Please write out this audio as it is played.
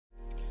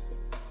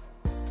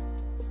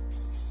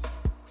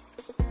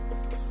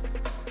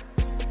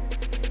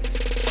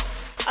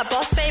A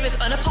boss babe is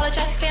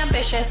unapologetically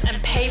ambitious and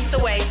paves the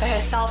way for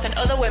herself and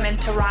other women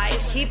to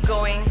rise. Keep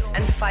going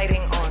and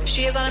fighting on.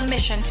 She is on a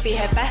mission to be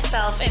her best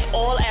self in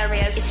all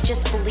areas. It's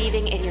just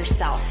believing in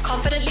yourself.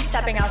 Confidently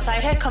stepping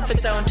outside her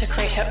comfort zone to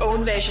create her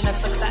own version of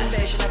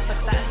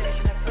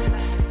success.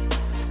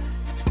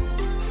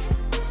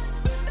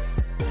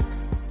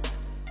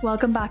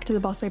 Welcome back to the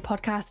Boss Babe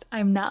podcast.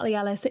 I'm Natalie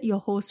Ellis, your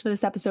host for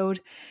this episode.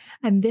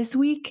 And this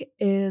week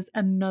is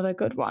another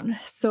good one.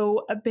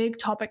 So a big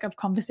topic of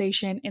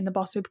conversation in the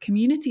Boss Babe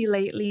community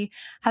lately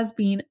has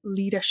been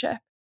leadership.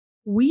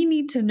 We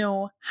need to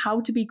know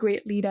how to be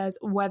great leaders,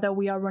 whether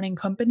we are running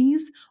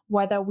companies,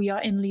 whether we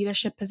are in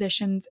leadership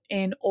positions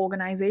in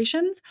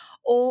organizations,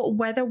 or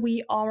whether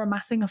we are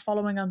amassing a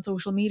following on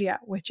social media,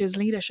 which is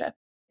leadership.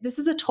 This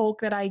is a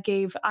talk that I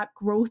gave at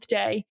Growth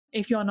Day.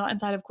 If you're not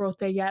inside of Growth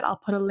Day yet, I'll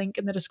put a link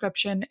in the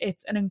description.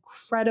 It's an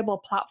incredible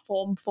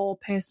platform for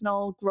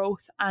personal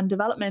growth and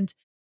development.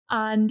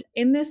 And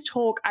in this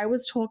talk, I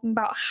was talking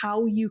about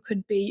how you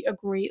could be a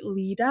great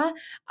leader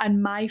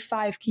and my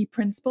 5 key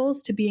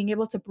principles to being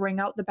able to bring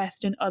out the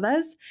best in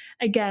others.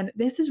 Again,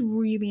 this is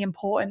really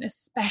important,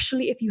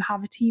 especially if you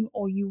have a team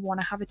or you want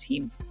to have a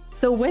team.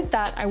 So with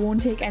that, I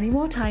won't take any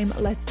more time.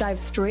 Let's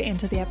dive straight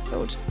into the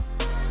episode.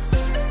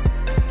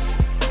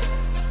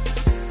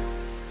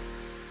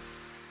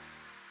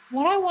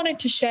 What I wanted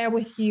to share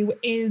with you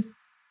is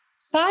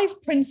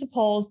 5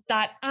 principles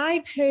that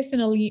I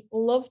personally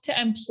love to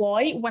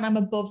employ when I'm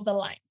above the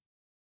line.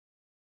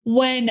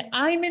 When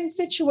I'm in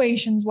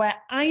situations where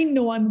I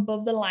know I'm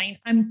above the line,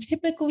 I'm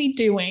typically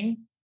doing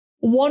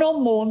one or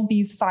more of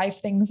these 5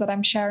 things that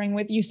I'm sharing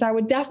with you. So I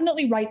would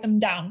definitely write them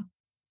down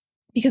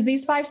because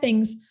these 5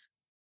 things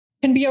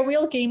can be a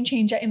real game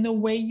changer in the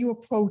way you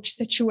approach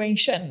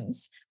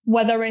situations,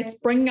 whether it's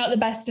bringing out the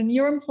best in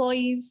your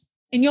employees,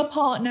 in your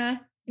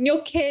partner, in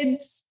your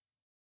kids,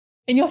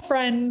 in your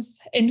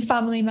friends, in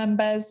family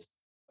members,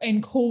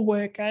 in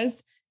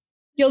co-workers.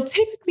 You'll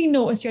typically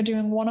notice you're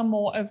doing one or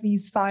more of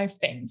these 5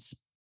 things.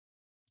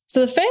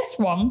 So the first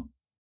one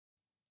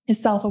is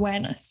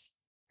self-awareness.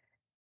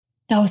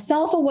 Now,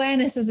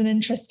 self-awareness is an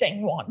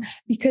interesting one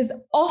because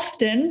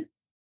often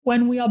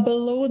when we are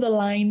below the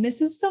line,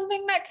 this is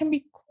something that can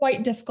be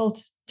quite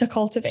difficult to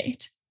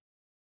cultivate.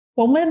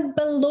 When we're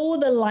below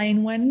the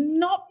line, we're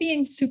not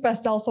being super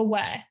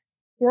self-aware.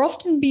 We're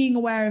often being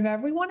aware of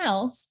everyone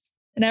else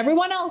and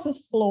everyone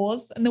else's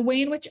flaws and the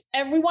way in which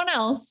everyone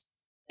else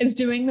is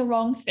doing the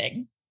wrong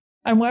thing.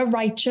 And we're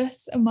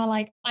righteous and we're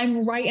like,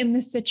 I'm right in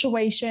this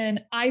situation.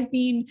 I've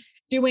been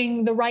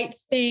doing the right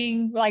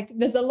thing. Like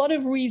there's a lot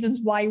of reasons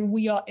why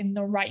we are in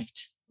the right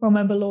when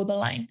we're below the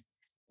line.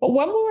 But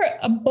when we're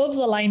above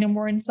the line and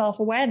we're in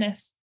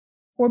self-awareness,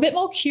 we're a bit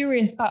more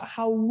curious about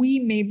how we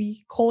may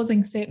be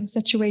causing certain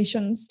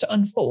situations to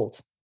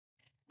unfold,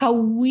 how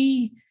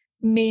we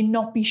may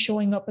not be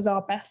showing up as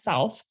our best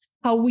self,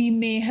 how we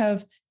may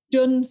have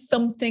done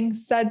something,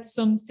 said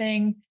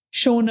something,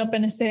 shown up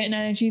in a certain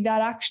energy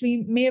that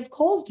actually may have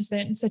caused a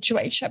certain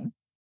situation.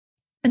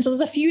 And so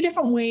there's a few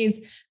different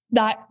ways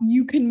that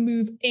you can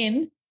move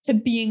in to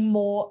being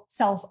more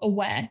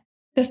self-aware.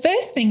 The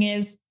first thing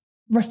is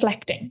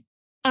reflecting.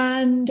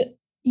 And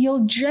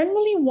you'll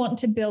generally want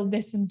to build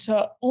this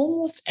into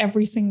almost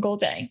every single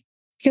day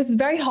because it's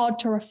very hard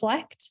to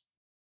reflect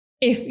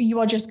if you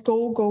are just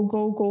go,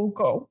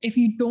 if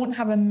you don't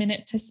have a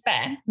minute to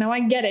spare. Now, I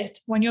get it.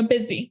 When you're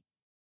busy,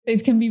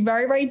 it can be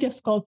very, very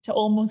difficult to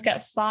almost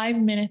get 5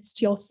 minutes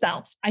to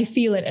yourself. I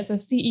feel it as a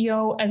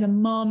CEO, as a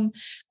mom,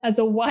 as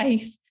a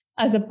wife,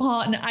 as a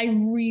partner. I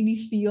really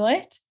feel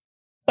it.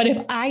 But if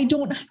I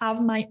don't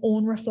have my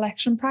own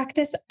reflection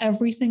practice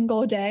every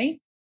single day,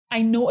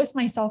 I notice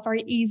myself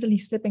very easily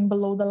slipping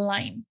below the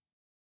line.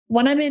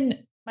 When I'm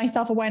in my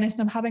self-awareness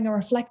and I'm having a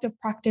reflective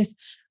practice,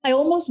 I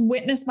almost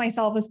witness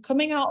myself as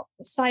coming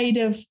outside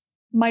of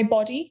my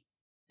body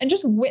and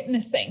just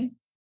witnessing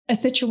a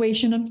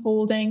situation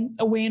unfolding,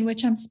 a way in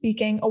which I'm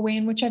speaking, a way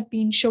in which I've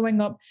been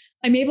showing up.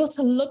 I'm able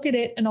to look at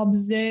it and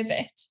observe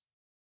it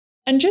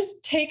and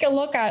just take a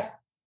look at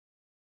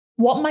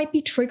what might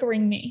be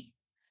triggering me.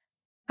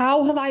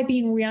 How have I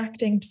been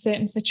reacting to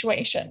certain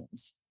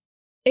situations?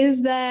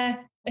 Is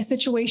there a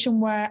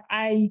situation where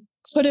I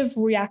could have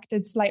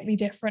reacted slightly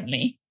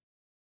differently?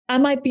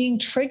 Am I being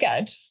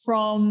triggered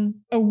from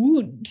a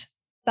wound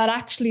that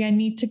actually I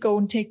need to go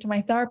and take to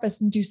my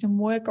therapist and do some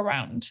work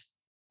around?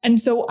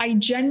 And so I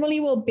generally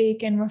will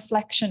bake in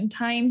reflection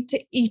time to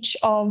each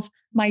of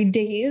my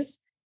days.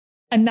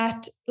 And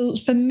that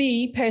for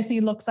me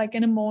personally looks like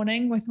in the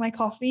morning with my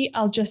coffee,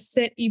 I'll just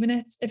sit, even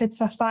if it's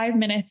for 5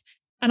 minutes,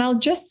 and I'll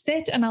just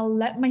sit and I'll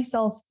let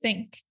myself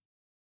think,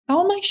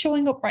 how am I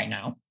showing up right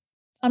now?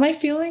 Am I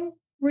feeling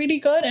really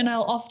good? And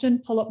I'll often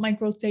pull up my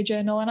Growth Day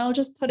journal and I'll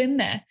just put in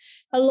there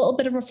a little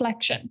bit of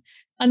reflection.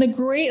 And the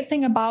great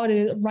thing about it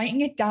is writing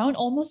it down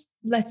almost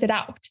lets it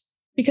out.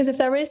 Because if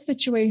there is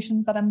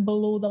situations that I'm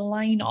below the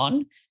line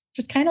on,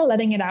 just kind of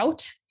letting it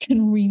out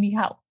can really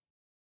help.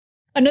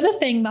 Another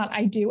thing that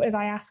I do is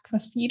I ask for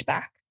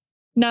feedback.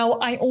 Now,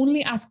 I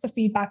only ask for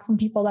feedback from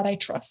people that I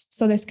trust.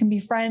 So this can be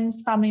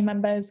friends, family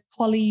members,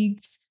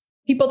 colleagues,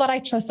 People that I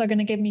trust are going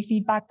to give me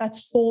feedback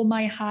that's for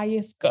my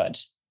highest good,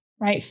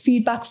 right?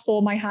 Feedback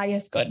for my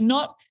highest good,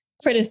 not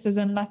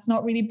criticism that's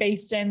not really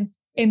based in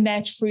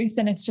their truth.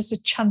 And it's just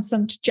a chance for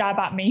them to jab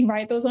at me,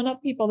 right? Those are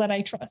not people that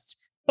I trust,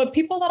 but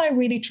people that I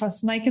really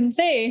trust. And I can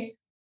say,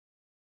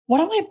 what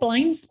are my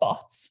blind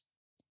spots?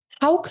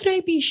 How could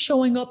I be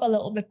showing up a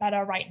little bit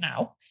better right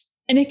now?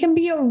 And it can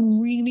be a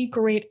really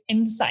great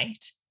insight.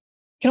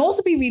 It can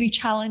also be really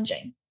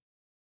challenging.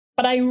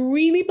 But I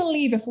really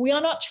believe if we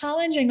are not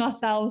challenging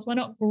ourselves, we're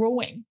not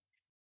growing.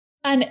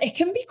 And it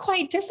can be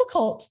quite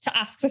difficult to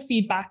ask for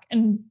feedback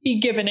and be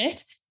given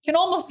it. You can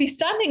almost be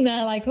standing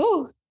there like,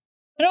 oh,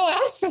 I know I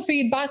asked for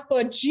feedback,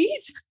 but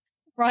geez,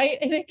 right?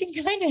 And it can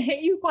kind of hit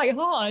you quite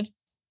hard.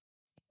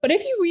 But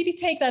if you really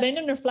take that in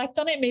and reflect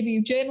on it, maybe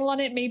you journal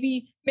on it,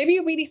 maybe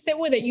you really sit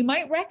with it, you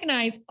might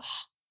recognize,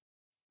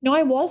 no,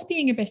 I was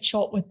being a bit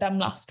short with them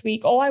last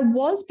week, or I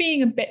was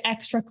being a bit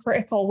extra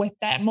critical with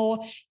them, or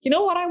you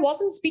know what, I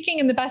wasn't speaking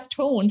in the best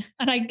tone,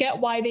 and I get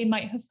why they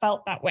might have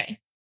felt that way.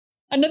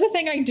 Another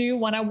thing I do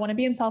when I want to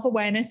be in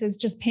self-awareness is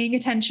just paying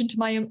attention to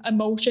my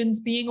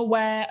emotions, being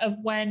aware of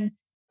when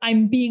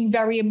I'm being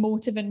very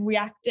emotive and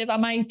reactive.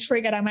 Am I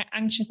triggered? Am I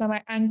anxious? Am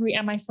I angry?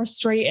 Am I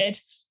frustrated?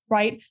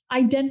 Right?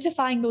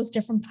 Identifying those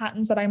different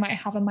patterns that I might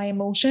have in my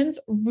emotions,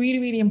 really,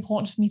 really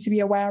important for me to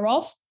be aware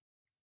of.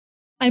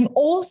 I'm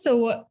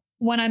also,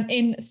 when I'm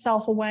in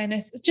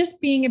self-awareness, just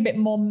being a bit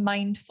more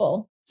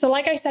mindful. So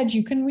like I said,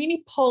 you can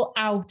really pull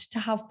out to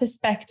have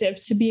perspective,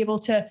 to be able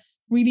to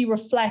really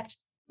reflect,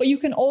 but you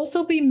can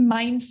also be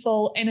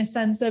mindful in a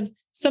sense of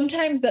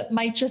sometimes that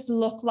might just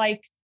look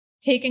like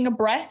taking a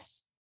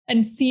breath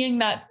and seeing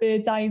that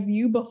bird's eye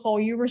view before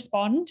you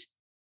respond.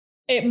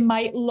 It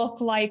might look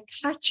like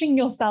catching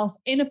yourself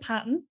in a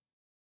pattern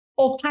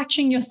or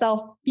catching yourself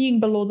being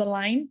below the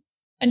line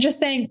and just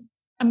saying,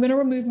 I'm going to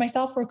remove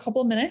myself for a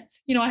couple of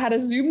minutes. You know, I had a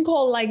Zoom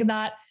call like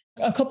that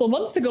a couple of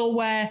months ago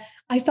where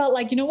I felt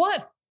like, you know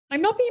what?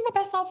 I'm not being my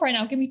best self right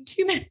now. Give me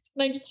 2 minutes.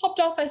 And I just hopped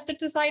off. I stood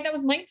to the side. I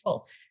was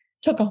mindful,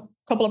 took a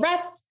couple of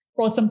breaths,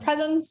 brought some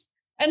presence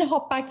and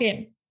hopped back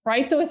in.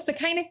 Right. So it's the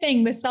kind of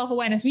thing, this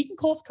self-awareness, we can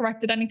course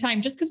correct at any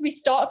time. Just because we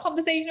start a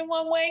conversation in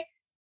one way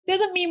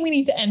doesn't mean we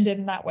need to end it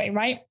in that way,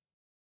 right?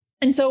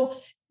 And so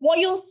what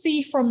you'll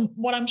see from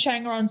what I'm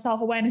sharing around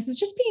self-awareness is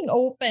just being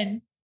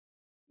open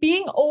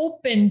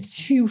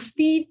to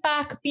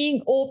feedback,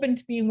 being open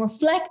to being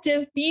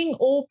reflective, being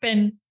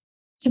open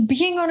to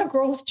being on a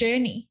growth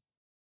journey.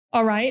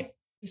 All right.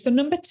 So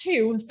number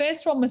 2, the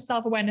first one was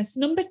self-awareness.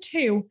 Number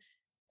 2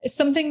 is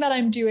something that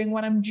I'm doing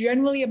when I'm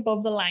generally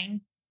above the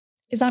line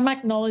is I'm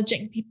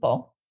acknowledging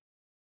people.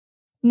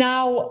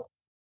 Now,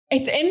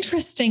 it's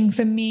interesting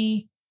for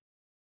me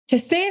to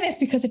say this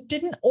because it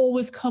didn't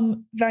always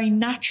come very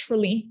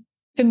naturally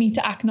for me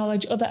to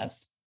acknowledge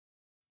others.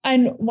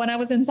 And when I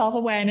was in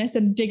self-awareness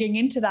and digging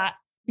into that,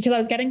 because I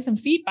was getting some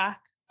feedback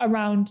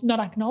around not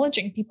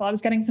acknowledging people, I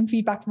was getting some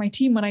feedback from my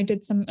team when I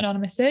did some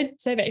anonymous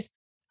surveys.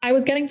 I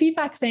was getting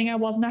feedback saying I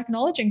wasn't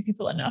acknowledging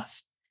people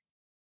enough.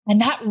 And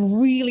that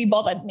really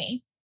bothered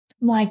me.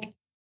 I'm like,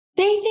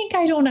 they think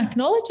I don't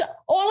acknowledge them.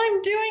 All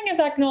I'm doing is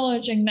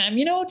acknowledging them,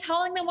 you know,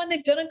 telling them when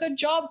they've done a good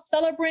job,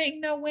 celebrating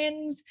their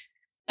wins.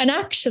 And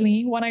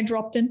actually, when I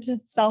dropped into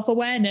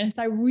self-awareness,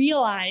 I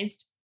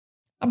realized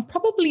I'm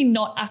probably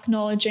not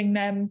acknowledging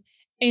them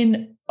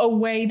in a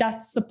way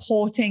that's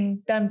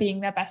supporting them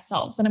being their best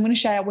selves. And I'm going to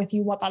share with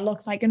you what that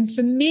looks like. And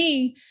for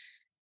me,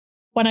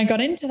 when I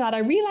got into that, I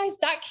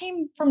realized that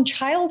came from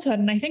childhood.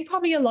 And I think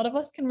probably a lot of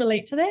us can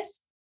relate to this.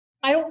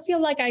 I don't feel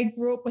like I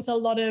grew up with a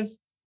lot of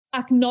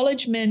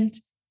acknowledgement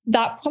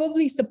that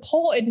probably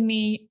supported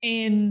me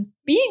in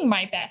being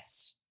my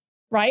best,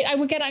 right? I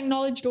would get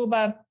acknowledged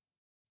over,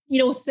 you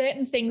know,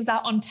 certain things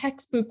that on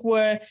textbook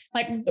were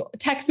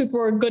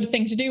a good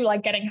thing to do,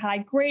 like getting high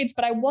grades,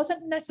 but I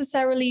wasn't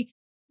necessarily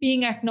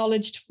being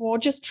acknowledged for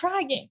just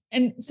trying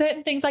and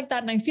certain things like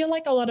that. And I feel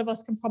like a lot of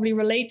us can probably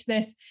relate to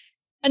this.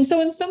 And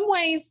so in some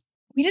ways,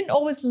 we didn't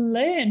always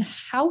learn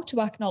how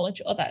to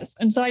acknowledge others.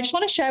 And so I just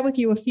want to share with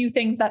you a few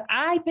things that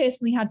I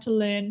personally had to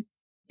learn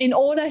in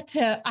order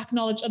to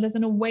acknowledge others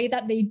in a way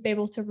that they'd be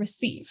able to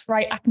receive,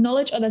 right?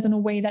 Acknowledge others in a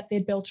way that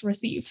they'd be able to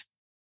receive.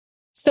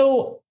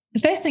 So the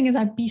first thing is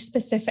I'd be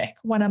specific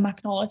when I'm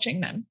acknowledging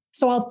them.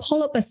 So I'll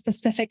pull up a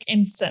specific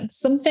instance,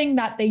 something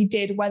that they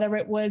did, whether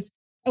it was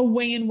a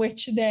way in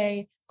which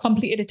they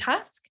completed a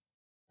task,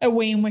 a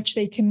way in which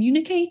they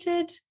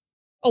communicated,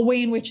 a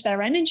way in which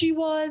their energy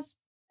was.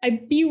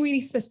 I'd be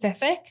really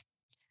specific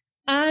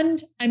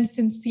and I'm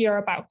sincere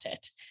about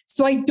it.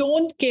 So I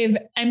don't give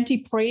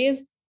empty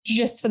praise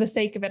just for the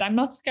sake of it. I'm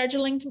not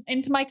scheduling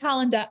into my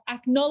calendar,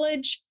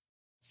 acknowledge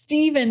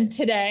Stephen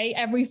today,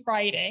 every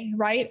Friday,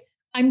 right?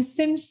 I'm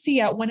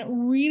sincere. When it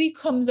really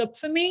comes up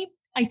for me,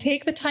 I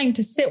take the time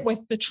to sit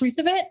with the truth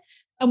of it.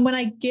 And when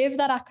I give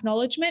that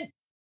acknowledgement,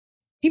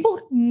 people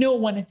know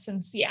when it's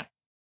sincere.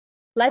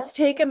 Let's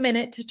take a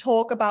minute to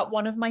talk about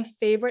one of my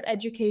favorite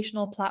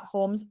educational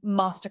platforms,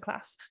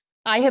 Masterclass.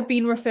 I have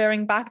been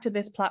referring back to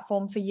this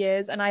platform for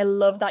years, and I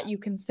love that you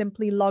can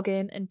simply log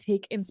in and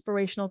take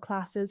inspirational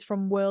classes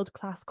from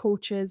world-class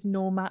coaches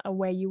no matter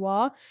where you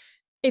are.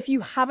 If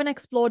you haven't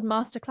explored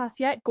Masterclass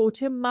yet, go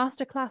to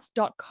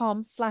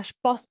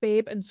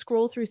masterclass.com/bossbabe and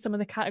scroll through some of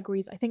the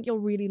categories. I think you'll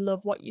really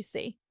love what you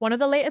see. One of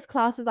the latest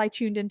classes I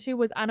tuned into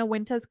was Anna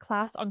Wintour's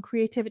class on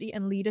creativity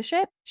and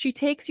leadership. She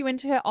takes you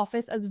into her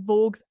office as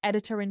Vogue's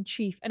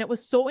editor-in-chief, and it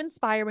was so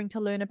inspiring to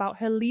learn about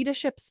her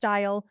leadership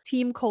style,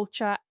 team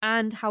culture,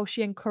 and how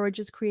she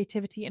encourages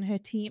creativity in her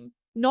team.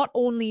 Not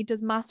only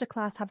does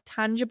Masterclass have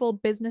tangible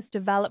business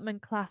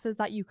development classes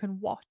that you can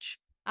watch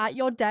at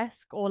your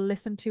desk or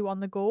listen to on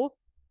the go,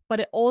 but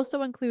it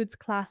also includes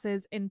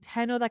classes in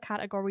 10 other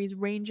categories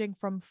ranging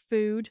from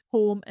food,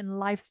 home and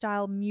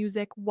lifestyle,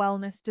 music,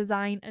 wellness,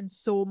 design, and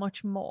so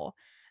much more.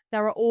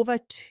 There are over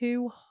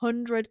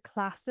 200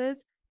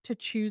 classes to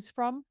choose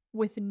from,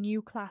 with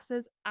new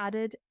classes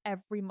added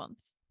every month.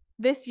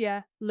 This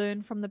year,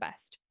 learn from the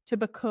best to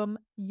become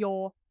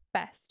your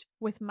best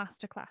with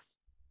Masterclass.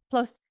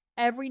 Plus,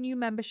 every new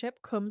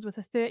membership comes with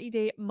a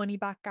 30-day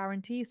money-back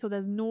guarantee, so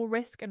there's no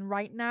risk. And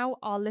right now,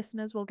 our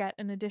listeners will get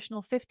an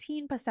additional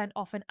 15%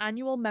 off an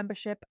annual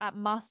membership at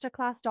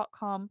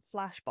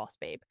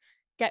masterclass.com/bossbabe.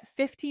 Get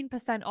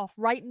 15% off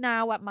right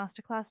now at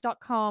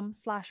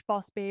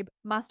masterclass.com/bossbabe,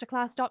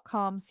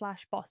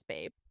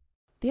 masterclass.com/bossbabe.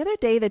 The other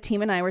day, the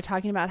team and I were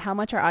talking about how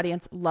much our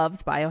audience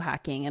loves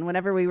biohacking. And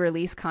whenever we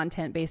release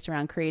content based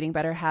around creating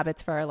better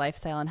habits for our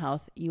lifestyle and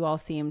health, you all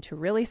seem to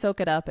really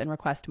soak it up and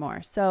request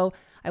more. So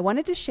I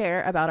wanted to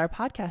share about our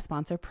podcast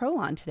sponsor,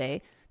 Prolon,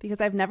 today, because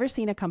I've never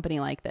seen a company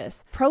like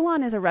this.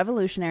 Prolon is a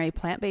revolutionary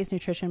plant-based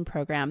nutrition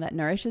program that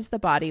nourishes the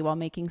body while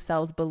making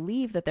cells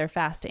believe that they're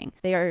fasting.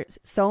 There are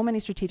so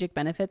many strategic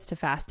benefits to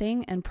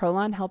fasting, and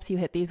Prolon helps you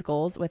hit these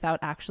goals without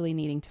actually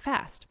needing to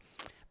fast.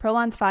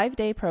 Prolon's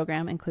 5-day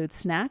program includes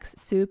snacks,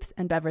 soups,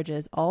 and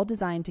beverages, all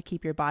designed to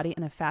keep your body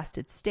in a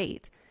fasted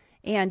state.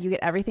 And you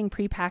get everything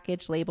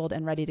prepackaged, labeled,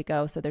 and ready to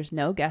go, so there's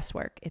no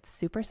guesswork. It's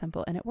super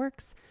simple, and it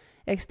works.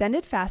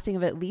 Extended fasting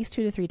of at least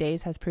 2 to 3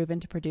 days has proven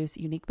to produce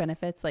unique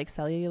benefits like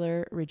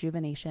cellular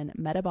rejuvenation,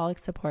 metabolic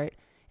support,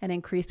 and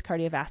increased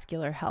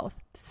cardiovascular health.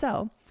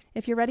 So,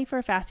 if you're ready for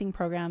a fasting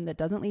program that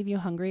doesn't leave you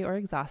hungry or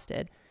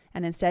exhausted,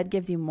 and instead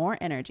gives you more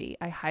energy,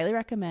 I highly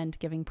recommend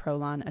giving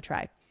Prolon a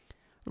try.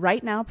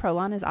 Right now,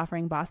 Prolon is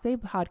offering Boss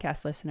Babe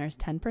podcast listeners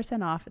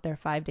 10% off their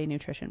 5-day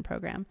nutrition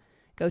program.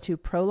 Go to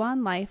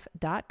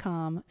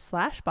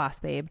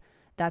prolonlife.com/bossbabe.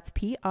 That's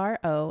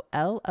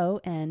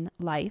PROLON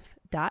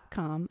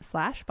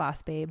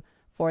life.com/bossbabe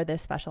for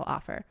this special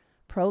offer.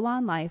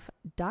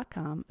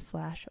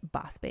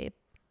 prolonlife.com/bossbabe.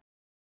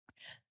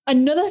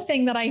 Another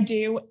thing that I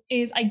do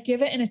is I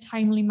give it in a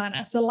timely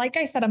manner. So like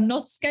I said, I'm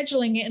not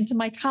scheduling it into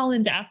my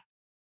calendar.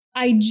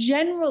 I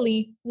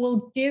generally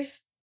will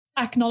give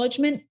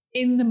acknowledgement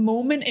in the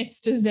moment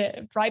it's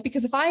deserved, right?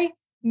 Because if I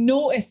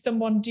notice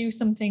someone do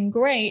something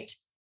great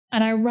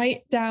and I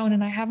write down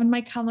and I have in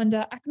my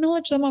calendar,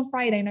 acknowledge them on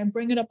Friday, and I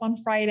bring it up on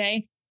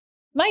Friday,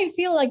 might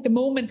feel like the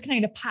moment's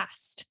kind of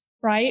passed,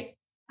 right?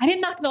 I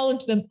didn't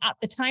acknowledge them at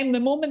the time. The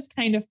moment's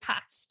kind of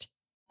passed.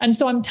 And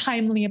so I'm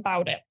timely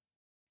about it.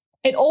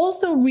 It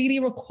also really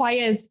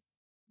requires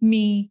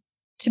me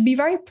to be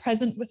very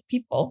present with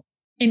people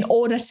in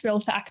order to be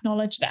able to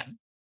acknowledge them.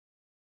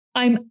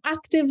 I'm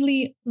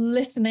actively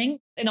listening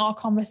in our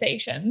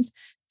conversations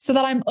so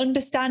that I'm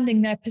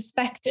understanding their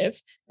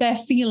perspective, their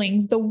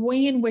feelings, the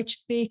way in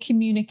which they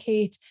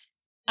communicate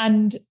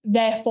and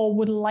therefore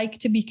would like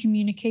to be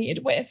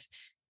communicated with,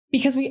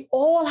 because we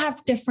all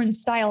have different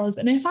styles.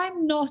 And if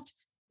I'm not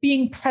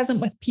being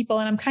present with people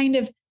and I'm kind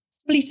of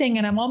fleeting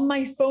and I'm on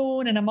my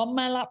phone and I'm on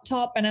my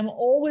laptop and I'm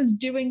always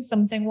doing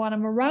something while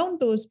I'm around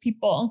those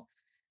people,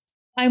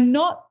 I'm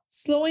not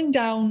slowing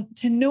down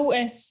to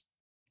notice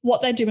what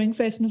they're doing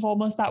first and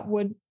foremost. That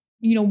would,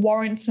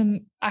 warrant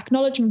some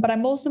acknowledgement, but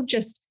I'm also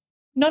just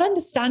not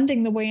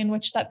understanding the way in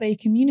which that they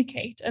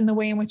communicate and the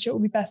way in which it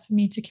would be best for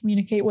me to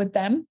communicate with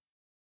them.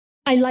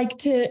 I like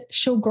to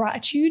show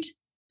gratitude.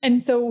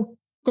 And so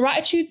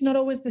gratitude's not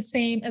always the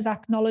same as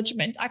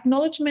acknowledgement.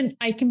 Acknowledgement,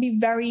 I can be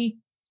very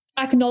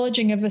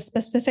acknowledging of a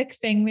specific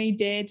thing they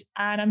did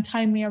and I'm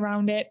timely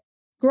around it.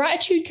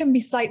 Gratitude can be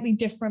slightly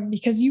different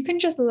because you can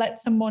just let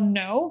someone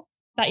know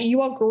that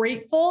you are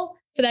grateful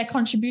for their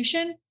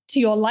contribution to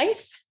your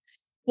life,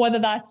 whether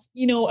that's,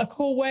 a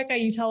coworker,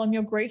 you tell them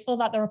you're grateful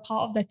that they're a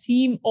part of their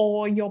team,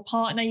 or your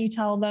partner, you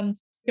tell them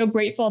you're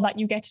grateful that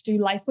you get to do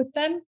life with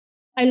them.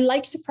 I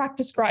like to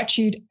practice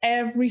gratitude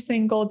every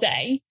single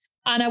day,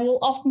 and I will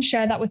often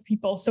share that with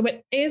people. So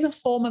it is a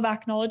form of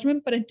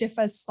acknowledgement, but it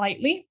differs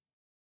slightly.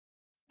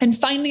 And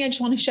finally, I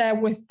just want to share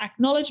with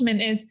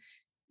acknowledgement is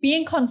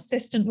being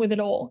consistent with it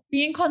all,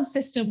 being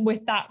consistent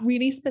with that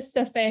really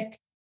specific,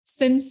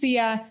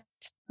 sincere,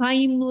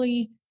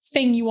 timely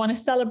thing you want to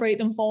celebrate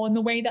them for in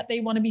the way that they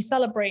want to be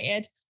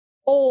celebrated,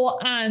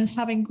 and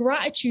having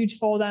gratitude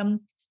for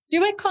them.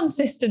 Do it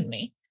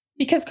consistently,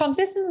 because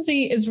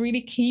consistency is really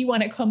key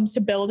when it comes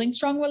to building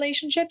strong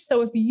relationships.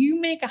 So if you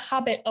make a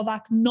habit of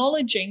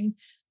acknowledging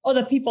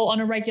other people on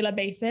a regular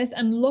basis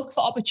and look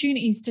for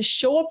opportunities to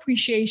show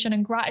appreciation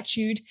and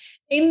gratitude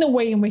in the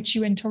way in which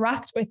you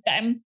interact with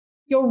them,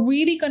 you're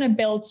really going to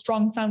build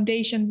strong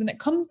foundations. And it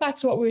comes back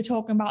to what we were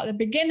talking about at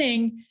the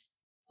beginning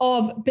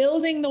of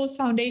building those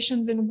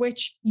foundations in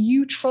which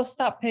you trust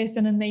that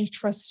person and they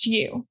trust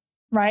you,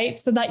 right?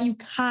 So that you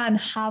can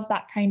have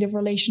that kind of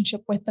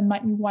relationship with them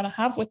that you want to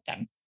have with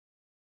them.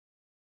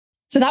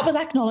 So that was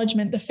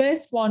acknowledgement. The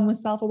first one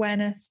was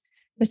self-awareness.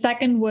 The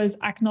second was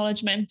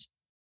acknowledgement.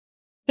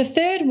 The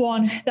third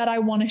one that I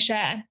want to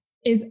share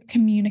is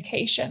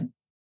communication,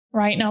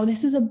 right? Now,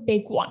 this is a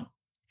big one.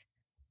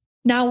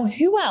 Now,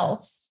 who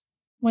else,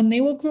 when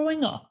they were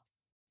growing up,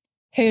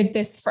 heard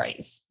this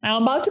phrase? Now,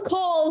 I'm about to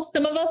call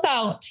some of us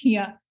out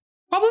here,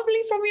 probably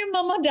from your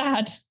mum or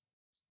dad.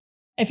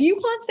 If you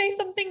can't say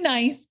something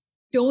nice,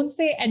 don't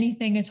say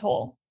anything at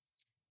all.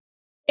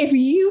 If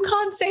you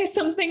can't say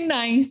something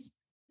nice,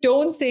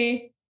 don't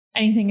say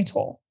anything at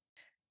all.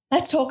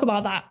 Let's talk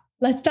about that.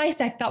 Let's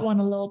dissect that one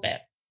a little bit,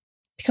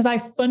 because I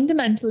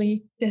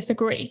fundamentally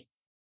disagree.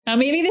 Now,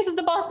 maybe this is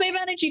the boss babe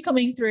energy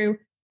coming through,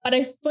 but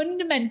I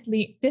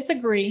fundamentally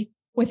disagree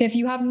with if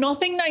you have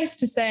nothing nice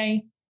to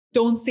say,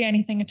 don't say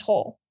anything at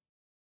all.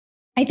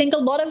 I think a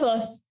lot of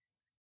us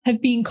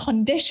have been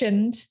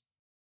conditioned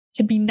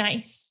to be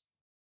nice.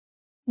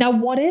 Now,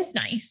 what is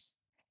nice?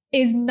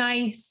 Is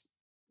nice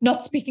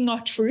not speaking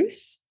our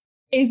truth?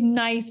 Is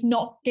nice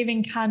not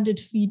giving candid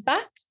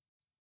feedback?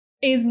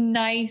 Is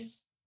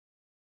nice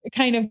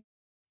kind of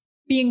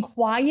being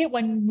quiet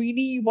when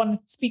really you want to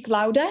speak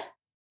louder?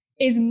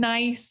 Is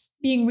nice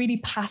being really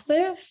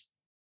passive?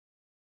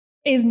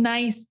 Is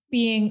nice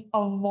being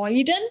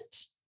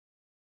avoidant?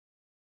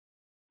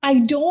 I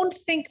don't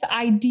think the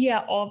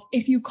idea of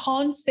if you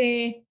can't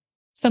say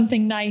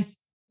something nice,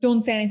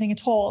 don't say anything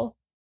at all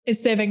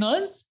is serving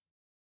us,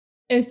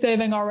 is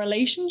serving our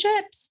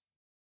relationships,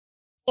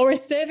 or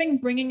is serving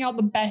bringing out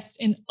the best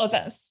in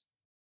others.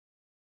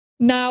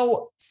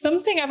 Now,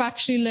 something I've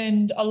actually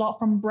learned a lot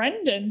from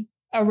Brendan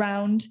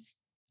around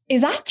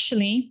is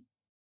actually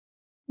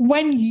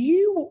when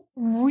you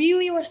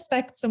really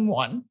respect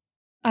someone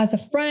as a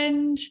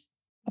friend,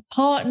 a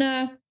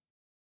partner,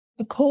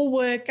 a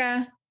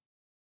co-worker,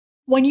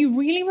 when you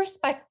really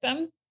respect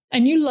them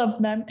and you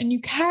love them and you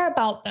care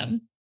about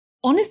them,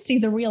 honesty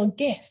is a real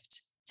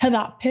gift to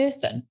that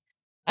person.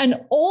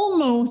 And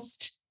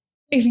almost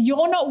if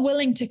you're not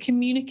willing to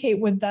communicate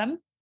with them,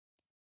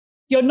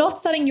 you're not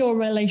setting your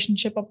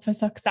relationship up for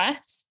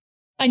success,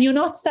 and you're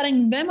not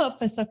setting them up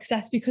for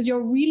success because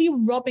you're really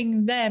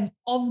robbing them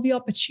of the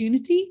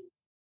opportunity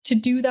to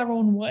do their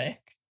own work.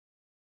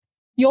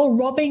 You're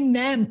robbing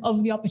them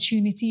of the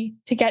opportunity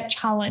to get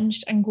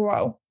challenged and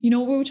grow. You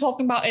know what we were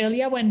talking about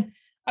earlier when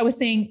I was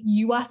saying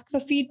you ask for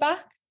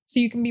feedback so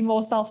you can be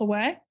more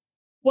self-aware?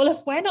 Well,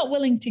 if we're not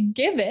willing to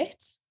give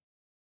it,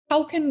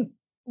 how can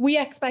we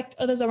expect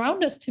others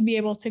around us to be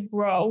able to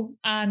grow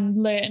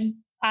and learn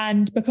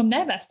and become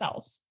their best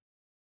selves?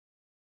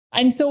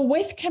 And so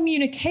with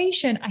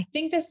communication, I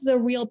think this is a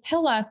real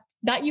pillar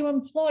that you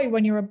employ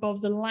when you're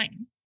above the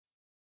line.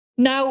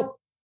 Now,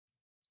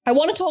 I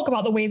want to talk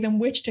about the ways in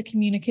which to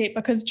communicate,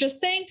 because just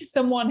saying to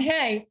someone,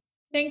 hey,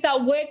 I think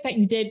that work that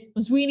you did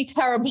was really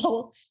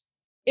terrible,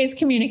 is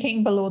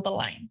communicating below the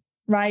line,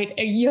 right?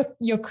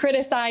 You're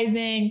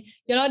criticizing,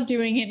 you're not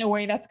doing it in a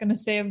way that's going to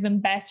serve them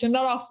best. You're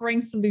not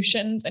offering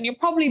solutions, and you're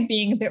probably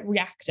being a bit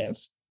reactive.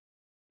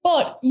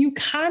 But you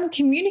can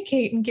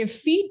communicate and give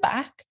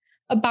feedback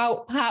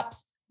about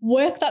perhaps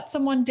work that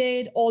someone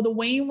did or the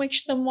way in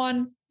which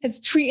someone has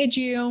treated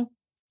you.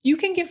 You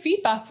can give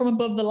feedback from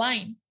above the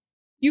line.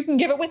 You can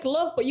give it with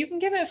love, but you can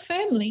give it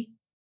firmly.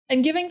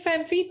 And giving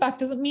firm feedback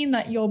doesn't mean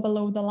that you're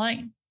below the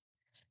line.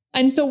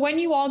 And so when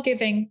you are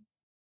giving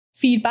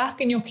feedback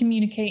and you're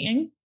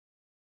communicating,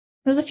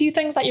 there's a few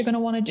things that you're going to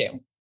want to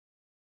do.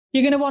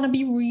 You're going to want to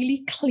be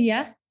really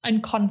clear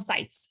and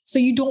concise. So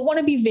you don't want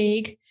to be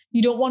vague.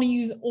 You don't want to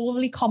use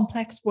overly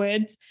complex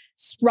words,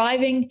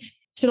 striving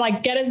to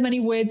get as many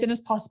words in as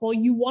possible.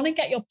 You want to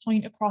get your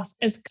point across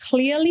as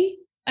clearly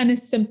and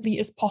as simply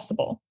as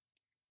possible.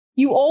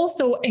 You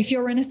also, if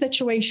you're in a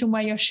situation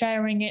where you're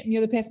sharing it and the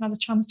other person has a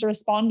chance to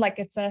respond, like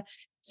it's a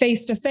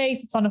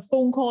face-to-face, it's on a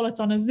phone call, it's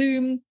on a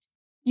Zoom,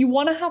 you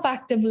want to have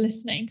active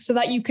listening so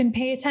that you can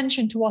pay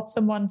attention to what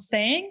someone's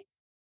saying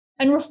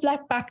and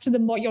reflect back to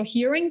them what you're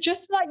hearing,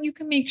 just so that you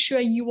can make sure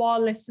you are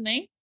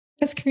listening,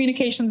 because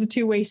communication is a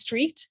two-way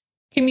street.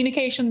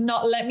 Communication is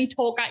not let me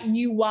talk at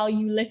you while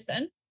you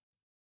listen.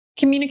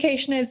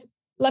 Communication is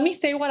let me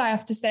say what I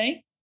have to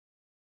say,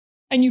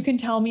 and you can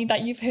tell me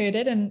that you've heard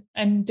it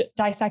and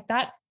dissect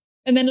that.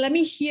 And then let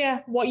me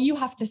hear what you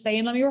have to say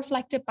and let me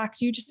reflect it back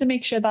to you just to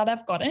make sure that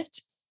I've got it.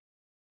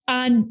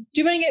 And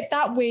doing it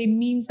that way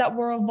means that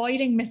we're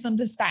avoiding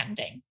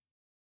misunderstanding.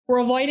 We're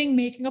avoiding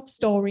making up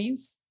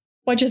stories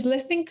by just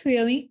listening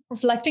clearly,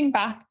 reflecting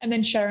back, and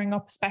then sharing our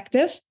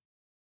perspective.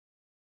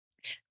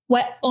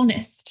 We're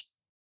honest.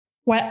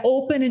 We're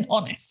open and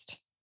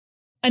honest.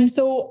 And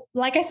so,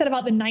 like I said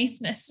about the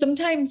niceness,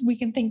 sometimes we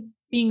can think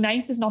being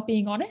nice is not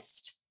being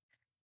honest.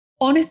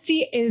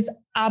 Honesty is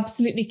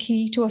absolutely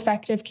key to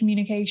effective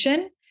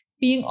communication.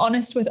 Being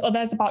honest with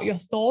others about your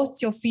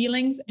thoughts, your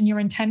feelings, and your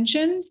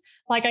intentions.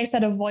 Like I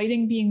said,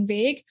 avoiding being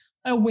vague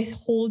or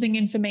withholding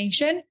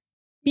information.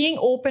 Being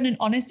open and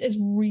honest is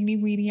really,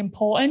 really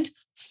important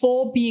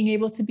for being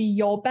able to be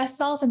your best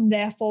self and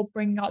therefore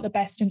bring out the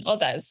best in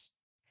others.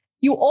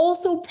 You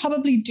also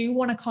probably do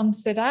want to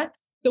consider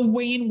the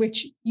way in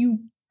which you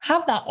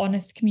have that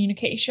honest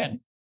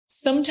communication.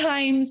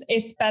 Sometimes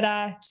it's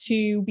better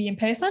to be in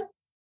person.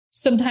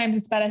 Sometimes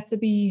it's better to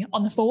be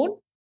on the phone.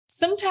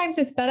 Sometimes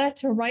it's better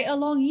to write a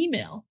long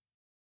email,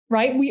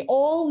 right? We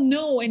all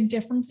know in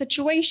different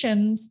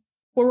situations,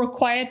 we're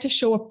required to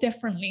show up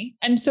differently.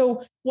 And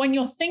so when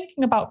you're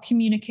thinking about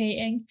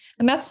communicating,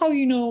 and that's how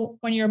you know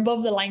when you're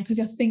above the line, because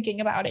you're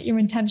thinking about it, you're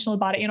intentional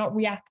about it, you're not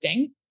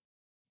reacting.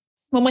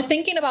 When we're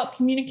thinking about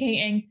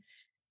communicating,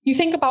 you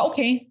think about,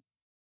 okay,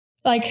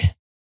 like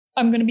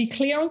I'm going to be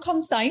clear and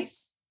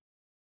concise.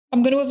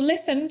 I'm going to have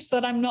listened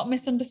so that I'm not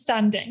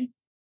misunderstanding.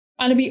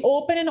 I'm going to be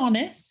open and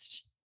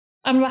honest.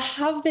 I'm going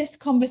to have this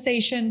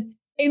conversation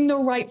in the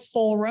right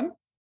forum.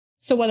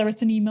 So whether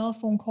it's an email, a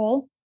phone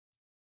call,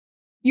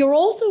 you're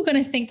also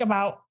going to think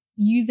about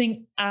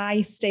using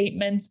I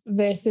statements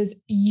versus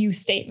you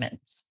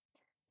statements.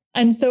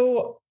 And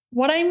so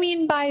what I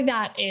mean by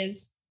that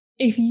is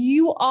if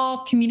you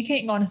are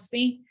communicating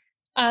honestly,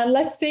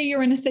 let's say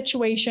you're in a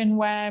situation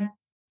where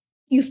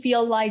you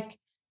feel like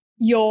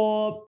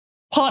your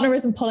partner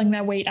isn't pulling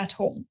their weight at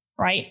home,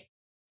 right?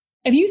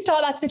 If you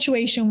start that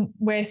situation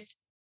with,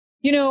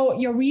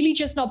 you're really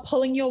just not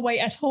pulling your weight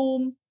at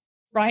home,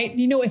 right?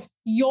 If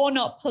you're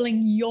not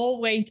pulling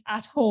your weight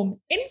at home,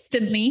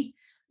 instantly,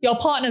 your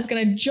partner's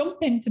going to jump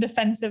into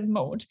defensive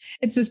mode.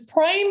 It's this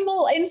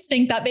primal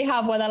instinct that they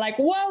have where they're like,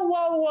 whoa,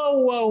 whoa, whoa,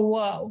 whoa,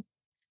 whoa.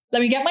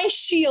 Let me get my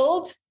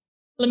shield.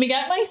 Let me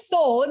get my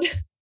sword.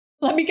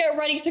 Let me get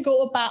ready to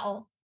go to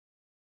battle,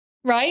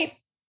 right?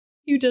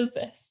 Who does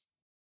this?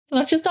 So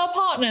not just our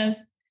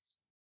partners.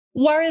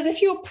 Whereas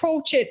if you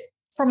approach it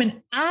from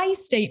an I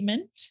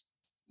statement,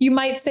 you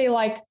might say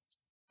like,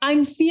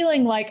 I'm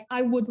feeling like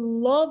I would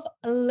love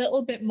a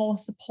little bit more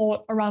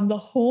support around the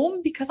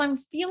home because I'm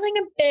feeling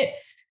a bit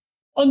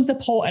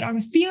unsupported. I'm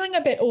feeling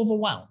a bit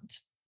overwhelmed.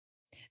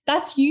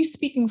 That's you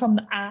speaking from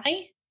the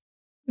I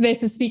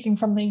versus speaking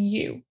from the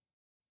you.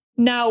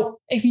 Now,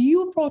 if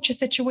you approach a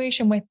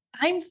situation with,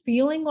 I'm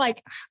feeling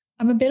like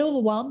I'm a bit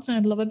overwhelmed and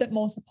I'd love a bit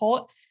more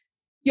support,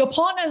 your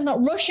partner is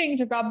not rushing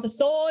to grab the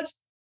sword,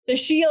 the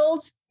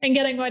shield, and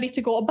getting ready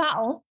to go to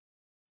battle.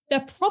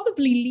 They're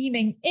probably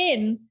leaning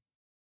in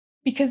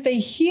because they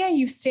hear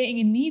you stating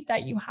a need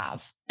that you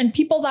have. And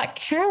people that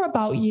care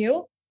about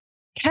you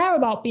care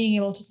about being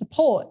able to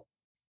support.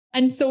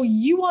 And so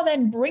you are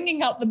then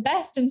bringing out the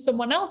best in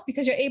someone else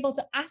because you're able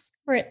to ask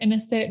for it in a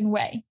certain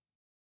way,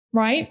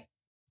 right?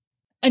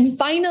 And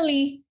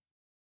finally,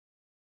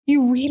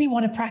 you really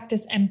want to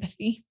practice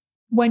empathy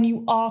when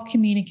you are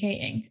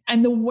communicating.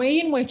 And the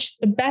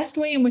best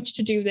way in which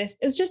to do this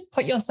is just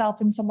put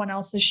yourself in someone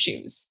else's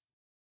shoes.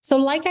 So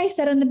like I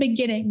said in the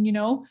beginning,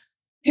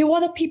 who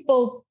are the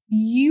people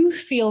you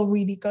feel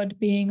really good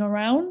being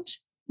around?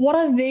 What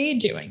are they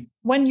doing?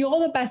 When you're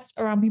the best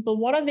around people,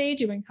 what are they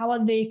doing? How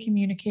are they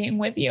communicating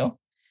with you?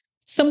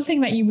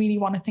 Something that you really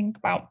want to think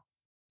about.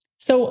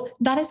 So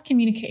that is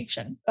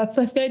communication. That's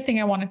the third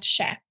thing I wanted to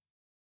share.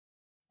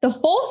 The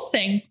fourth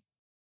thing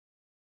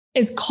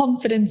is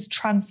confidence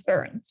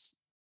transference.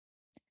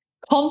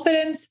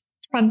 Confidence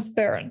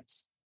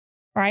transference,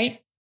 right?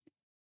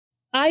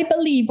 I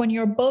believe when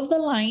you're above the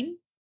line,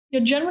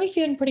 you're generally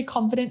feeling pretty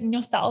confident in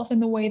yourself in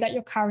the way that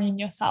you're carrying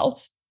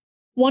yourself.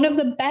 One of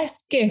the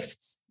best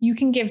gifts you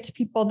can give to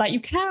people that you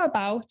care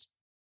about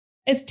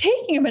is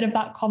taking a bit of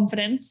that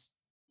confidence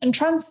and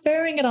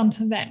transferring it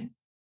onto them.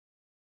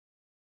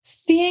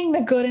 Seeing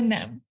the good in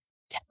them,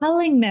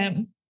 telling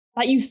them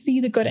that you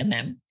see the good in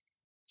them,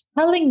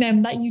 telling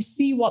them that you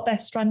see what their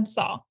strengths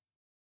are,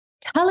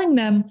 telling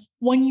them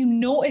when you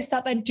notice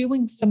that they're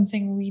doing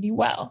something really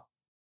well.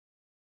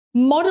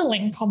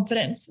 Modeling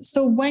confidence.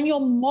 So when you're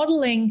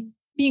modeling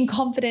being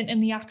confident in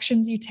the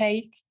actions you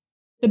take,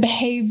 the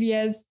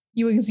behaviors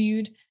you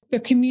exude, the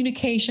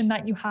communication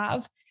that you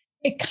have,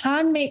 it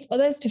can make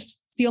others to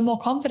feel more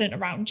confident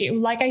around you.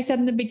 Like I said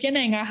in the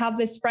beginning, I have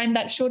this friend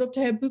that showed up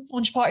to her book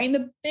launch party in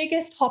the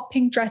biggest hot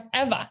pink dress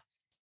ever.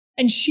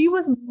 And she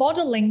was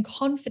modeling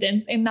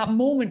confidence in that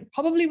moment,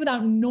 probably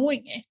without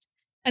knowing it.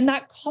 And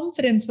that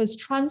confidence was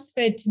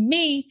transferred to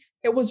me.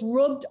 It was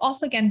rubbed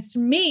off against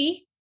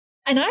me.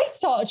 And I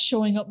started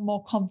showing up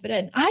more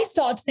confident. I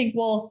started to think,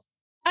 well,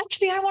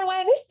 actually, I want to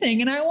wear this thing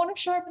and I want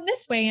to show up in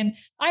this way. And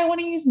I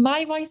want to use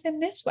my voice in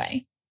this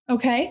way.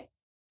 Okay.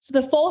 So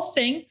the fourth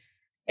thing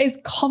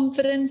is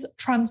confidence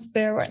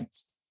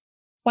transference.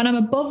 When I'm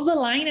above the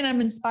line and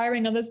I'm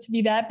inspiring others to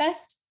be their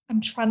best,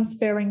 I'm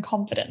transferring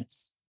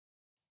confidence.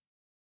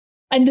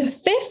 And the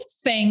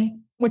fifth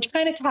thing, which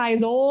kind of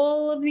ties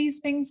all of these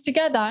things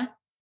together,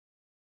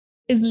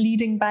 is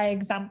leading by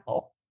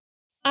example.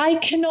 I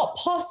cannot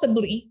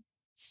possibly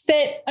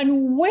sit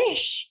and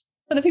wish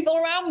for the people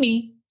around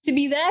me to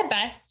be their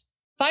best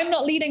I'm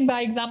not leading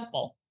by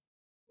example,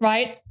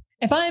 right?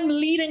 If I'm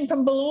leading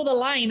from below the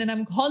line and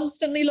I'm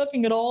constantly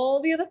looking at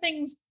all the other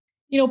things,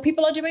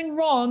 people are doing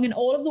wrong and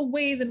all of the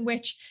ways in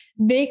which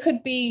they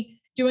could be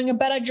doing a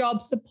better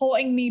job,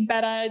 supporting me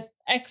better,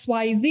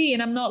 XYZ,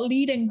 and I'm not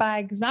leading by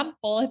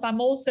example, if I'm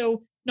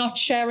also not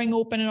sharing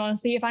open and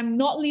honestly, if I'm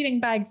not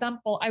leading by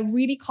example, I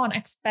really can't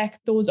expect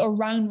those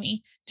around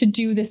me to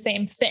do the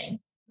same thing,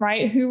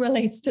 right? Who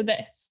relates to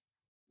this?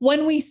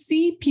 When we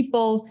see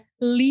people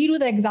lead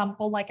with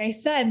example, like I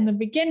said in the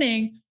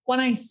beginning, when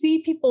I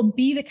see people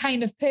be the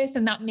kind of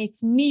person that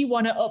makes me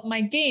want to up my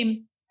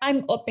game,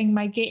 I'm upping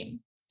my game.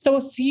 So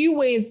a few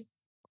ways,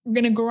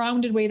 in a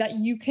grounded way that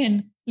you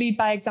can lead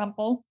by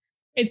example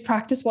is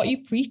practice what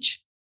you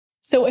preach.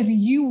 So if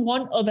you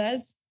want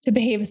others to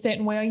behave a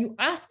certain way, or you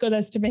ask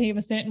others to behave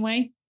a certain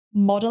way,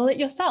 model it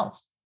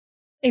yourself.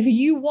 If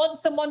you want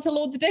someone to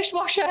load the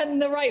dishwasher in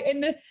the right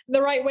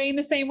way, in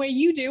the same way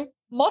you do,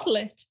 model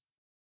it.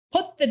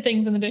 Put the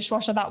things in the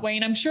dishwasher that way.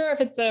 And I'm sure if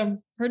it's a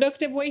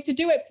productive way to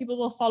do it, people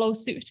will follow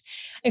suit.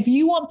 If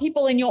you want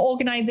people in your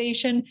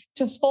organization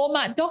to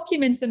format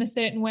documents in a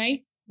certain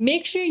way,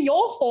 make sure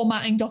you're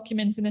formatting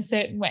documents in a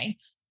certain way.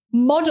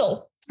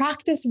 Model,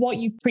 practice what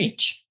you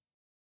preach.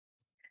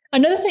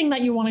 Another thing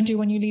that you want to do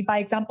when you lead by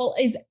example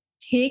is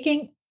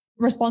taking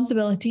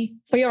responsibility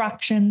for your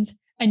actions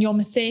and your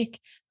mistake,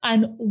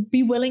 and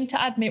be willing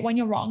to admit when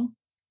you're wrong.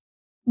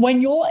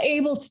 When you're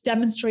able to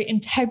demonstrate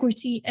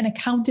integrity and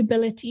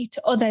accountability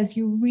to others,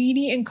 you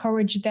really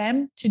encourage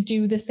them to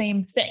do the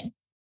same thing,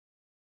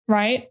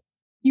 right?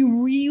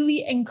 You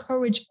really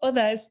encourage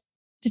others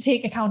to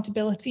take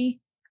accountability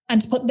and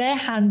to put their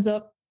hands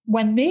up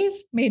when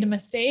they've made a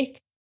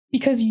mistake,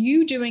 because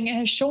you doing it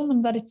has shown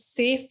them that it's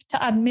safe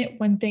to admit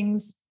when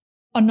things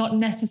are not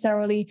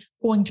necessarily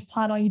going to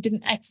plan or you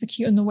didn't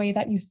execute in the way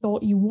that you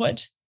thought you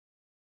would,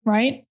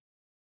 right?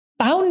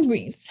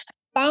 Boundaries.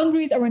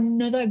 Boundaries are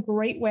another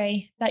great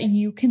way that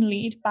you can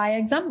lead by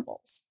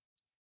examples.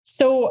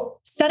 So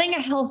setting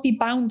a healthy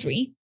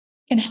boundary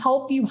can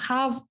help you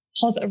have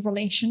positive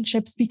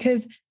relationships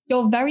because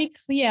you're very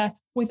clear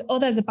with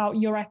others about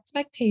your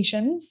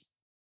expectations,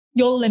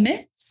 your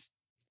limits,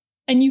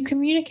 and you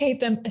communicate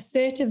them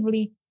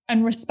assertively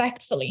and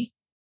respectfully.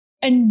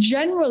 And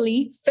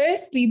generally,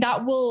 firstly,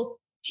 that will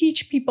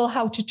teach people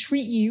how to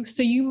treat you.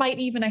 So you might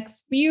even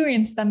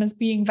experience them as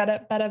being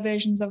better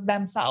versions of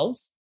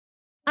themselves.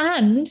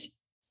 And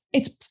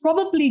it's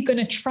probably going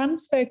to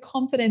transfer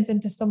confidence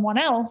into someone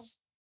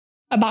else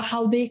about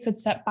how they could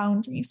set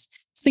boundaries.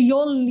 So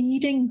you're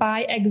leading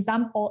by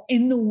example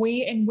in the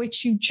way in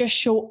which you just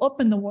show up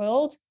in the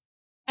world.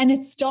 And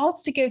it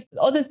starts to give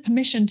others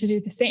permission to do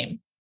the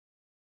same.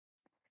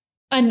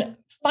 And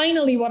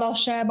finally, what I'll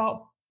share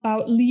about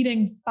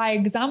leading by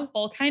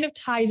example kind of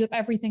ties up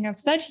everything I've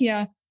said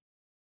here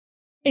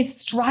is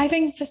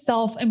striving for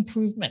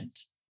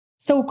self-improvement.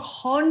 So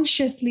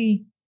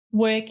consciously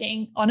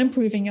working on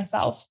improving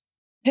yourself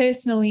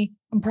personally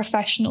and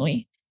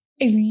professionally.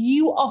 If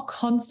you are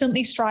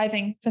constantly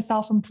striving for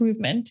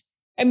self-improvement,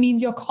 it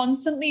means you're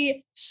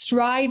constantly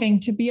striving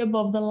to be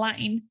above the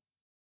line.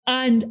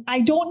 And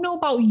I don't know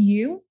about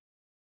you,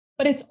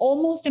 but it's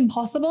almost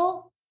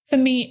impossible for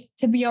me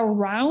to be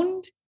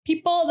around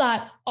people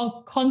that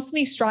are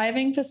constantly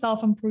striving for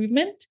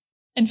self-improvement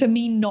and for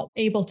me not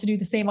able to do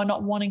the same or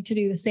not wanting to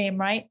do the same,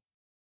 right?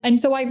 And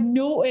so I've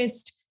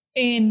noticed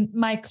in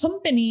my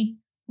company,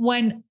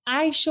 when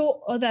I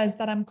show others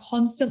that I'm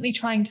constantly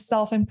trying to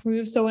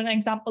self-improve, so an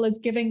example is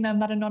giving them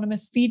that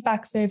anonymous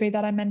feedback survey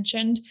that I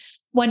mentioned.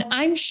 When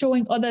I'm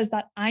showing others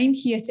that I'm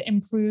here to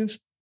improve,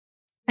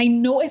 I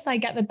notice I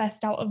get the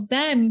best out of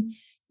them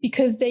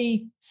because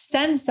they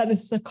sense that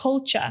this is a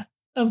culture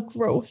of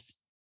growth,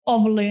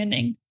 of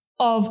learning,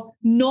 of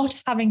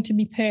not having to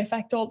be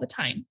perfect all the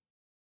time.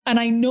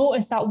 And I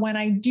notice that when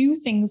I do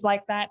things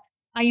like that,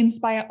 I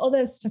inspire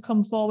others to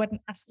come forward and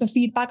ask for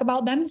feedback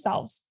about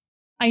themselves.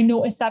 I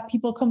notice that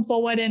people come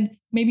forward and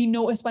maybe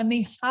notice when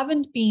they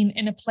haven't been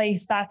in a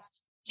place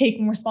that's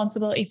taking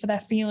responsibility for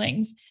their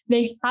feelings.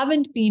 They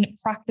haven't been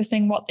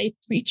practicing what they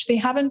preach. They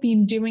haven't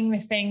been doing the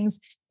things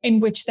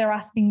in which they're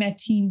asking their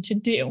team to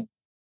do,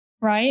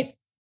 right?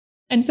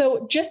 And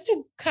so just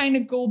to kind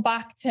of go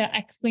back to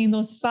explain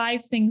those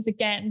 5 things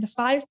again, the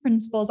 5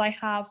 principles I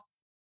have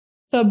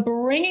for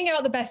bringing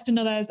out the best in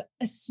others,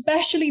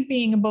 especially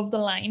being above the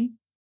line.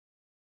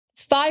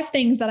 It's 5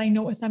 things that I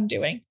notice I'm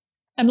doing.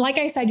 And like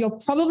I said, you're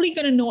probably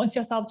going to notice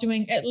yourself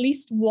doing at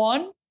least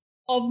one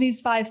of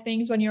these 5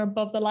 things when you're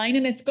above the line.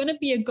 And it's going to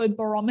be a good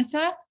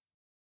barometer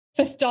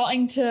for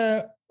starting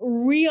to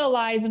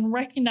realize and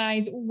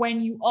recognize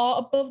when you are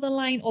above the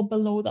line or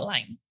below the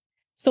line.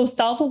 So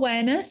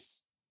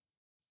self-awareness,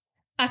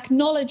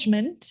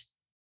 acknowledgement,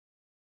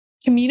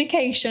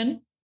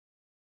 communication,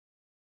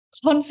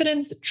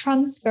 confidence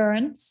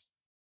transference,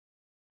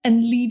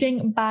 and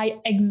leading by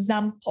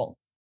example.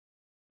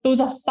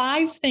 Those are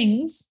 5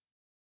 things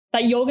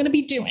that you're going to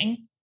be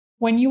doing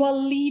when you are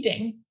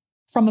leading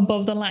from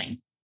above the line.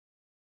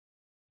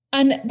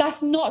 And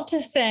that's not to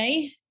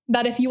say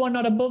that if you are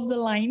not above the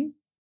line,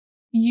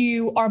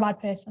 you are a bad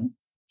person.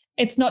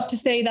 It's not to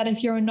say that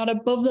if you're not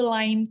above the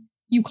line,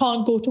 you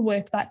can't go to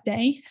work that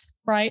day,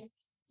 right?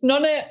 It's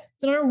not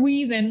a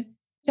reason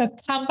to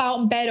camp out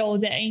in bed all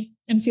day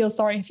and feel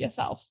sorry for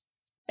yourself.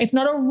 It's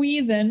not a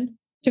reason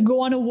to go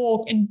on a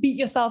walk and beat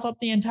yourself up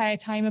the entire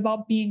time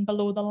about being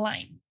below the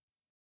line.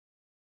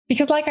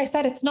 Because like I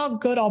said, it's not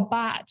good or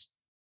bad.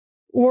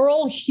 We're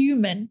all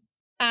human.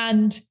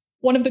 And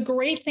one of the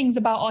great things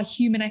about our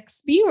human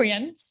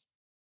experience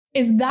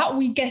is that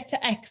we get to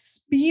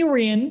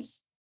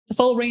experience the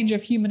full range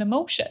of human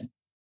emotion.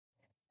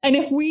 And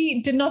if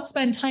we did not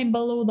spend time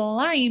below the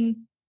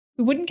line,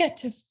 we wouldn't get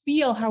to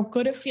feel how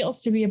good it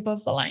feels to be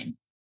above the line.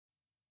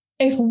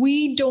 If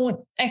we don't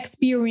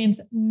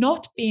experience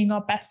not being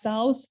our best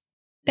selves,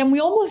 then we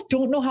almost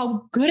don't know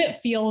how good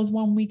it feels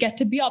when we get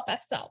to be our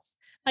best selves.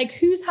 Like,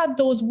 who's had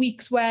those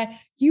weeks where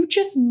you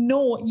just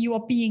know you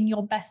are being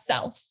your best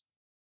self?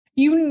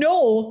 You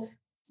know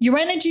your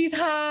energy's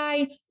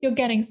high, you're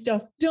getting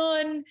stuff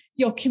done,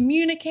 you're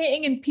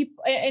communicating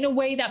in a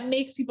way that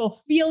makes people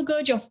feel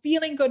good, you're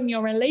feeling good in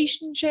your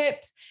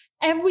relationships.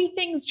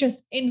 Everything's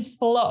just in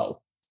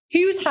flow.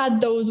 Who's had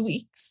those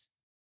weeks?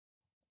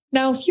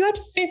 Now, if you had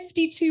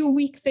 52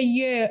 weeks a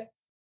year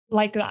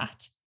like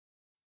that,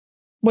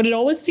 would it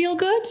always feel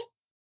good?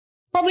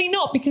 Probably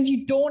not, because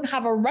you don't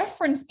have a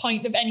reference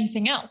point of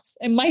anything else.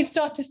 It might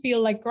start to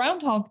feel like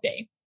Groundhog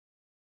Day.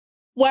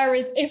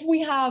 Whereas if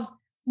we have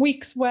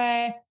weeks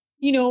where,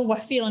 we're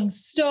feeling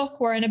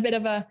stuck, we're in a bit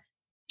of a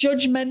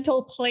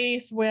judgmental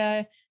place,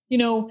 we're,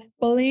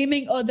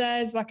 blaming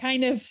others, we're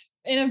kind of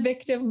in a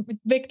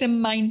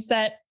victim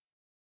mindset,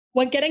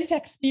 we're getting to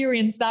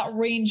experience that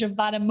range of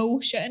that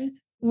emotion,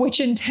 which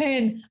in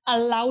turn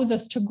allows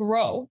us to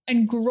grow.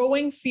 And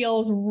growing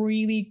feels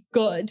really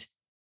good.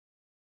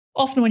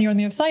 Often when you're on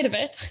the other side of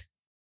it,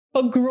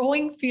 but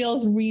growing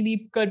feels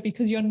really good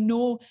because you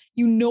know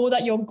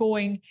that you're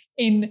going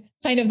in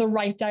kind of the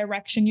right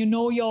direction. You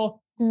know you're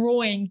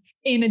growing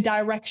in a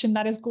direction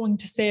that is going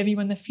to serve you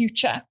in the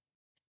future.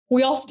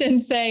 We often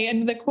say,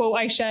 and the quote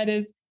I shared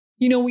is,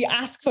 we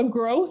ask for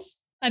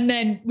growth and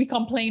then we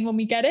complain when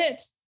we get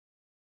it.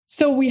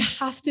 So we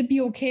have to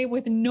be okay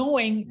with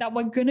knowing that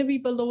we're going to be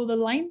below the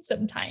line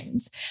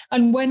sometimes.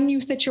 And when new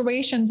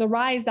situations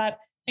arise that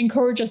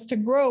encourage us to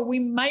grow, we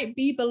might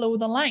be below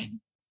the line.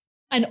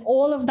 And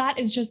all of that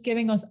is just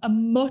giving us a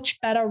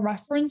much better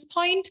reference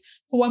point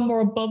for when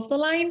we're above the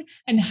line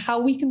and how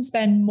we can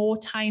spend more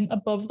time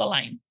above the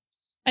line.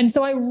 And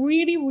so I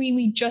really,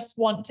 really just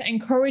want to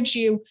encourage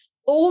you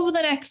over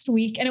the next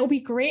week. And it would be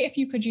great if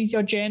you could use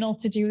your journal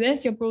to do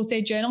this, your growth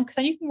day journal, because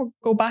then you can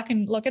go back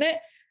and look at it.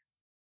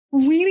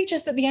 Really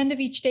just at the end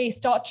of each day,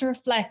 start to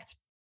reflect.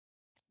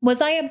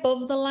 Was I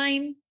above the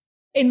line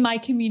in my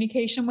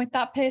communication with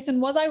that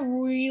person? Was I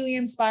really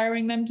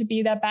inspiring them to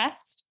be their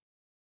best?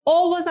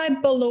 Or was I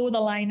below the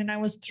line and I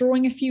was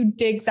throwing a few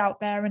digs out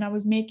there and I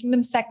was making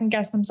them second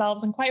guess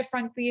themselves? And quite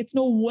frankly, it's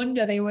no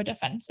wonder they were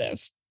defensive.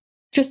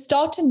 Just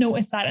start to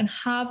notice that and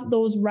have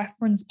those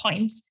reference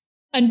points.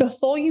 And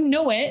before you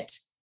know it,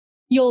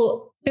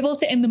 you'll be able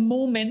to, in the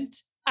moment,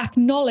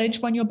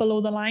 acknowledge when you're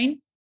below the line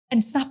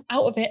and snap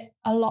out of it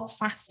a lot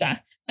faster.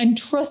 And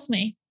trust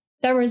me,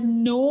 there is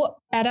no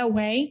better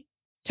way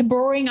to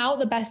bring out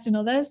the best in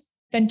others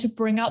than to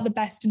bring out the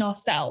best in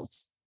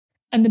ourselves.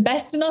 And the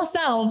best in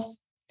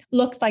ourselves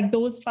looks like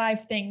those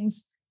 5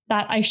 things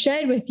that I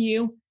shared with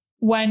you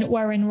when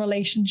we're in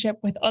relationship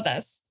with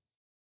others.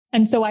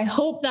 And so I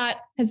hope that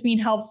has been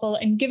helpful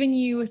in giving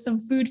you some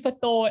food for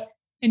thought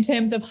in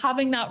terms of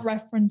having that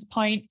reference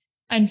point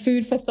and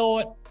food for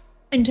thought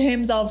in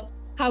terms of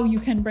how you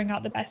can bring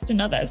out the best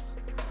in others.